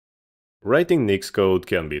Writing Nix code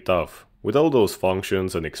can be tough. With all those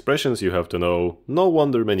functions and expressions you have to know, no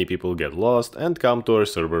wonder many people get lost and come to our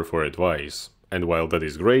server for advice. And while that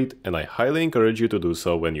is great, and I highly encourage you to do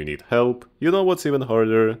so when you need help, you know what's even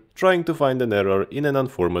harder? Trying to find an error in an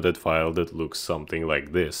unformatted file that looks something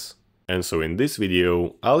like this. And so in this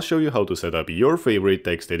video, I'll show you how to set up your favorite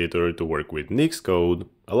text editor to work with Nix code,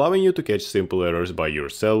 allowing you to catch simple errors by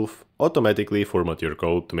yourself, automatically format your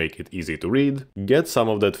code to make it easy to read, get some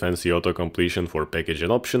of that fancy auto-completion for package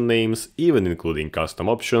and option names, even including custom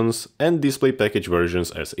options, and display package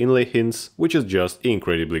versions as inlay hints, which is just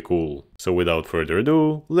incredibly cool. So without further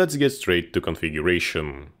ado, let's get straight to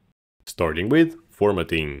configuration. Starting with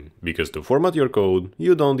formatting, because to format your code,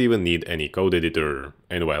 you don't even need any code editor.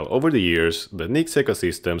 And while over the years, the Nix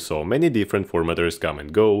ecosystem saw many different formatters come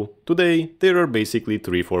and go, today there are basically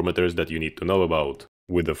 3 formatters that you need to know about.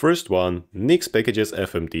 With the first one, Nix Packages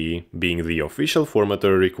FMT, being the official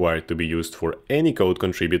formatter required to be used for any code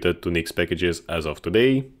contributed to Nix Packages as of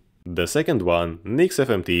today. The second one, Nix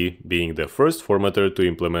FMT, being the first formatter to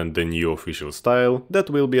implement the new official style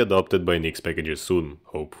that will be adopted by Nix Packages soon,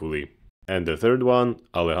 hopefully. And the third one,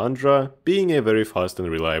 Alejandra, being a very fast and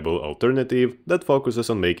reliable alternative that focuses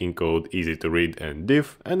on making code easy to read and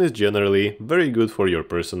diff and is generally very good for your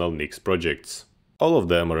personal Nix projects. All of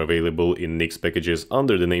them are available in Nix packages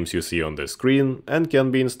under the names you see on the screen and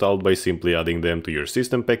can be installed by simply adding them to your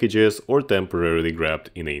system packages or temporarily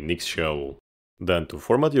grabbed in a Nix shell. Then to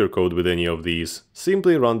format your code with any of these,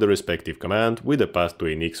 simply run the respective command with a path to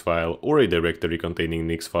a Nix file or a directory containing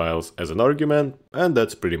Nix files as an argument, and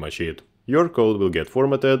that's pretty much it. Your code will get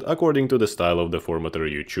formatted according to the style of the formatter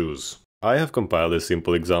you choose. I have compiled a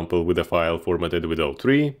simple example with a file formatted with all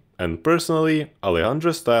 3, and personally,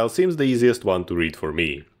 Alejandra's style seems the easiest one to read for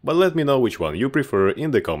me, but let me know which one you prefer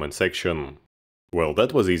in the comment section. Well,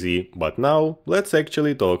 that was easy, but now let's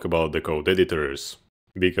actually talk about the code editors.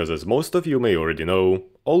 Because as most of you may already know,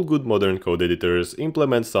 all good modern code editors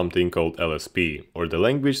implement something called LSP, or the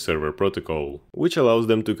Language Server Protocol, which allows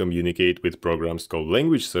them to communicate with programs called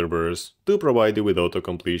language servers to provide you with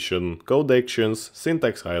auto-completion, code actions,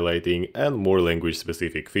 syntax highlighting, and more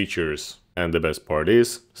language-specific features. And the best part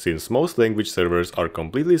is, since most language servers are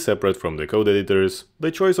completely separate from the code editors,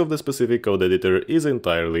 the choice of the specific code editor is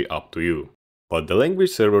entirely up to you. But the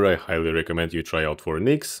language server I highly recommend you try out for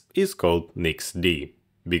Nix is called NixD.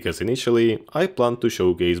 Because initially, I planned to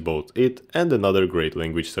showcase both it and another great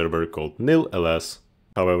language server called NilLS.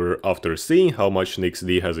 However, after seeing how much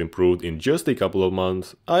NixD has improved in just a couple of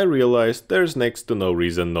months, I realized there's next to no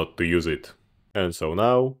reason not to use it. And so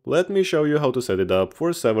now, let me show you how to set it up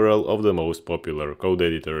for several of the most popular code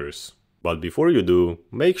editors. But before you do,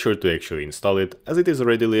 make sure to actually install it, as it is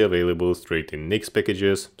readily available straight in Nix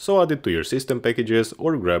packages, so add it to your system packages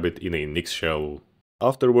or grab it in a Nix shell.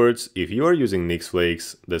 Afterwards, if you are using Nix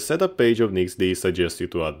Flakes, the setup page of NixD suggests you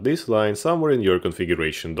to add this line somewhere in your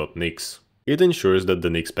configuration.nix. It ensures that the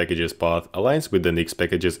Nix packages path aligns with the Nix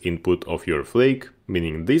packages input of your flake,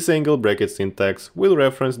 meaning this angle bracket syntax will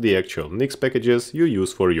reference the actual Nix packages you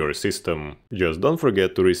use for your system. Just don't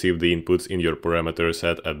forget to receive the inputs in your parameter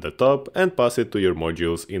set at the top and pass it to your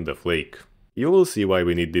modules in the flake. You will see why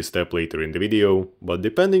we need this step later in the video, but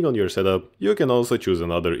depending on your setup, you can also choose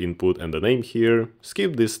another input and a name here,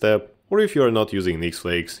 skip this step, or if you are not using Nix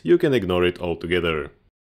Flakes, you can ignore it altogether.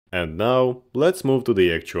 And now, let's move to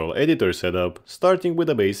the actual editor setup, starting with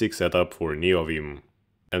a basic setup for NeoVim.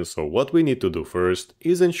 And so what we need to do first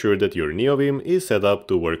is ensure that your NeoVim is set up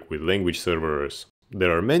to work with language servers.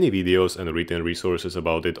 There are many videos and written resources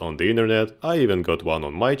about it on the internet, I even got one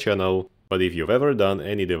on my channel. But if you've ever done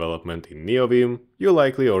any development in NeoVim, you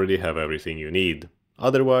likely already have everything you need.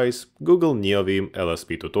 Otherwise, Google NeoVim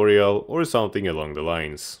LSP tutorial or something along the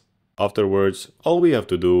lines. Afterwards, all we have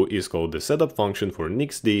to do is call the setup function for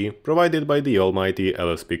NixD provided by the almighty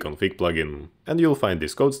lspconfig plugin, and you'll find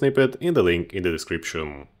this code snippet in the link in the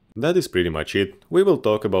description. That is pretty much it. We will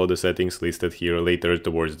talk about the settings listed here later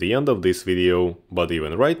towards the end of this video, but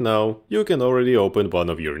even right now, you can already open one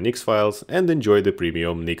of your Nix files and enjoy the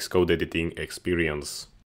premium Nix code editing experience.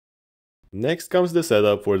 Next comes the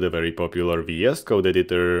setup for the very popular VS Code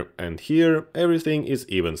editor, and here everything is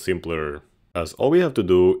even simpler, as all we have to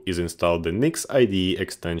do is install the Nix IDE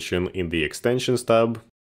extension in the Extensions tab,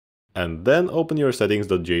 and then open your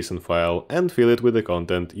settings.json file and fill it with the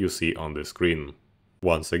content you see on the screen.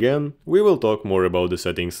 Once again, we will talk more about the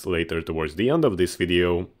settings later towards the end of this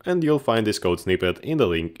video, and you'll find this code snippet in the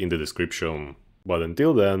link in the description. But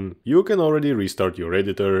until then, you can already restart your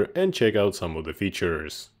editor and check out some of the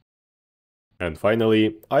features. And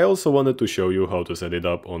finally, I also wanted to show you how to set it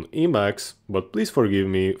up on Emacs, but please forgive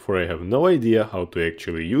me for I have no idea how to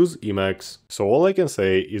actually use Emacs, so all I can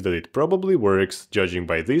say is that it probably works judging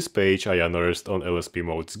by this page I unearthed on LSP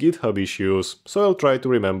Mode's GitHub issues, so I'll try to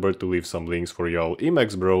remember to leave some links for y'all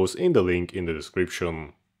Emacs bros in the link in the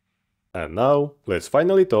description. And now, let's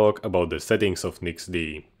finally talk about the settings of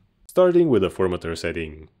NixD. Starting with the formatter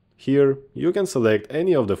setting. Here, you can select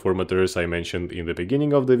any of the formatters I mentioned in the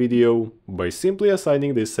beginning of the video by simply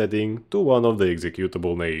assigning this setting to one of the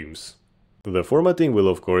executable names. The formatting will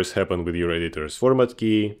of course happen with your editor's format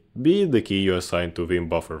key, be it the key you assign to Vim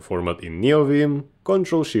buffer format in NeoVim,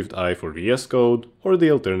 Ctrl-Shift-I for VS Code, or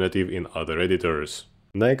the alternative in other editors.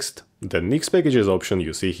 Next, the Nix packages option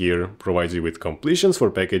you see here provides you with completions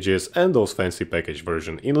for packages and those fancy package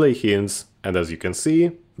version inlay hints, and as you can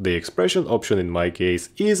see, the expression option in my case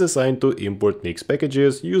is assigned to import Nix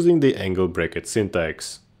packages using the angle bracket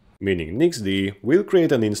syntax. Meaning NixD will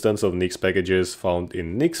create an instance of Nix packages found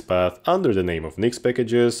in Nix path under the name of Nix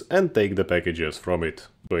packages and take the packages from it.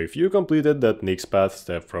 So if you completed that Nix path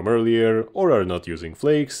step from earlier or are not using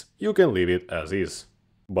flakes, you can leave it as is.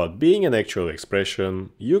 But being an actual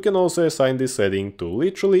expression, you can also assign this setting to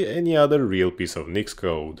literally any other real piece of Nix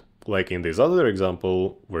code. Like in this other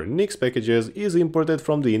example, where Nix packages is imported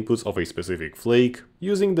from the inputs of a specific flake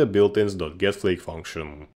using the built-ins.getFlake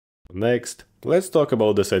function. Next, let's talk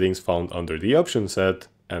about the settings found under the option set,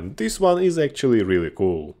 and this one is actually really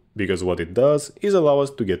cool, because what it does is allow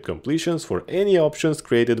us to get completions for any options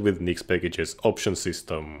created with Nix packages option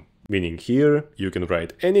system. Meaning here, you can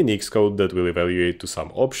write any Nix code that will evaluate to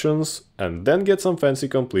some options, and then get some fancy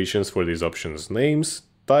completions for these options' names,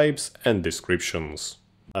 types, and descriptions.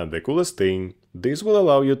 And the coolest thing, this will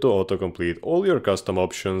allow you to autocomplete all your custom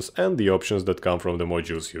options and the options that come from the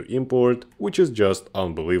modules you import, which is just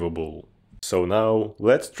unbelievable. So now,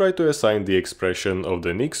 let's try to assign the expression of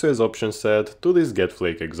the NixOS option set to this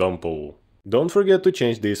getFlake example. Don't forget to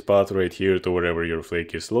change this path right here to wherever your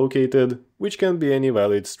flake is located, which can be any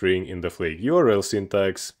valid string in the flake URL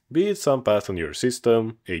syntax, be it some path on your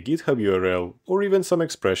system, a GitHub URL, or even some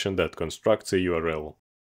expression that constructs a URL.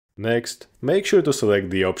 Next, make sure to select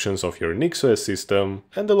the options of your NixOS system,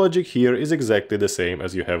 and the logic here is exactly the same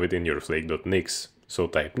as you have it in your flake.nix. So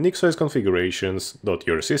type nixOS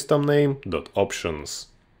configurations.yoursystemname.options.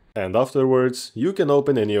 And afterwards, you can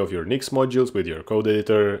open any of your Nix modules with your code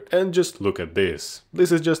editor and just look at this.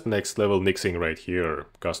 This is just next level Nixing right here.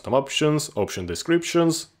 Custom options, option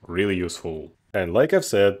descriptions, really useful. And like I've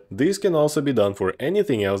said, this can also be done for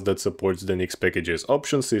anything else that supports the Nix packages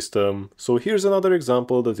option system, so here's another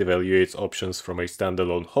example that evaluates options from a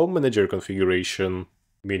standalone home manager configuration,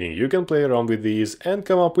 meaning you can play around with these and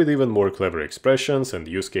come up with even more clever expressions and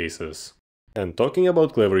use cases. And talking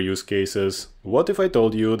about clever use cases, what if I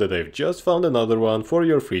told you that I've just found another one for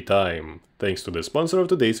your free time, thanks to the sponsor of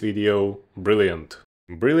today's video, Brilliant.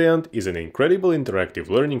 Brilliant is an incredible interactive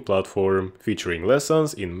learning platform featuring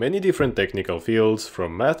lessons in many different technical fields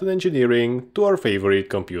from math and engineering to our favorite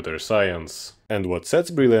computer science. And what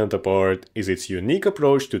sets Brilliant apart is its unique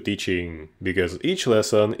approach to teaching, because each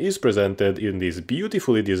lesson is presented in these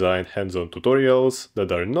beautifully designed hands-on tutorials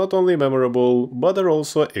that are not only memorable, but are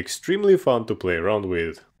also extremely fun to play around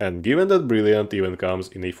with. And given that Brilliant even comes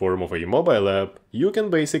in a form of a mobile app, you can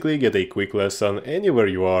basically get a quick lesson anywhere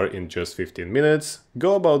you are in just 15 minutes,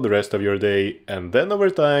 go about the rest of your day, and then over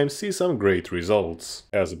time see some great results.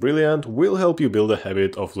 As Brilliant will help you build a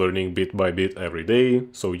habit of learning bit by bit every day,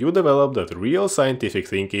 so you develop that real scientific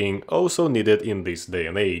thinking also needed in this day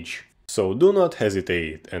and age. So do not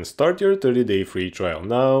hesitate and start your 30-day free trial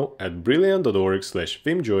now at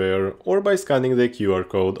brilliant.org/vimjoyer or by scanning the QR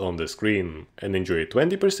code on the screen and enjoy a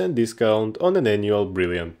 20% discount on an annual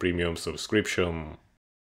Brilliant Premium subscription.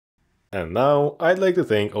 And now, I'd like to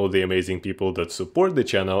thank all the amazing people that support the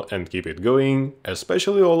channel and keep it going,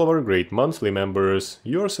 especially all of our great monthly members.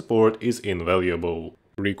 Your support is invaluable.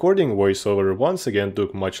 Recording voiceover once again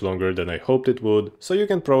took much longer than I hoped it would, so you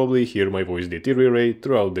can probably hear my voice deteriorate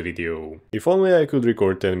throughout the video. If only I could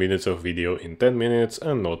record 10 minutes of video in 10 minutes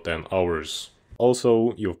and not 10 hours.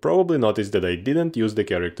 Also, you've probably noticed that I didn't use the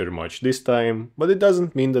character much this time, but it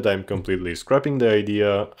doesn't mean that I'm completely scrapping the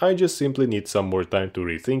idea, I just simply need some more time to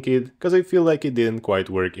rethink it, cause I feel like it didn't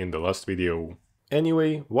quite work in the last video.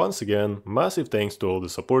 Anyway, once again, massive thanks to all the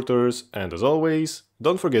supporters, and as always,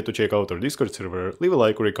 don't forget to check out our Discord server, leave a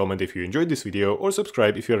like or a comment if you enjoyed this video, or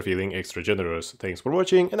subscribe if you are feeling extra generous. Thanks for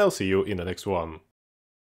watching, and I'll see you in the next one.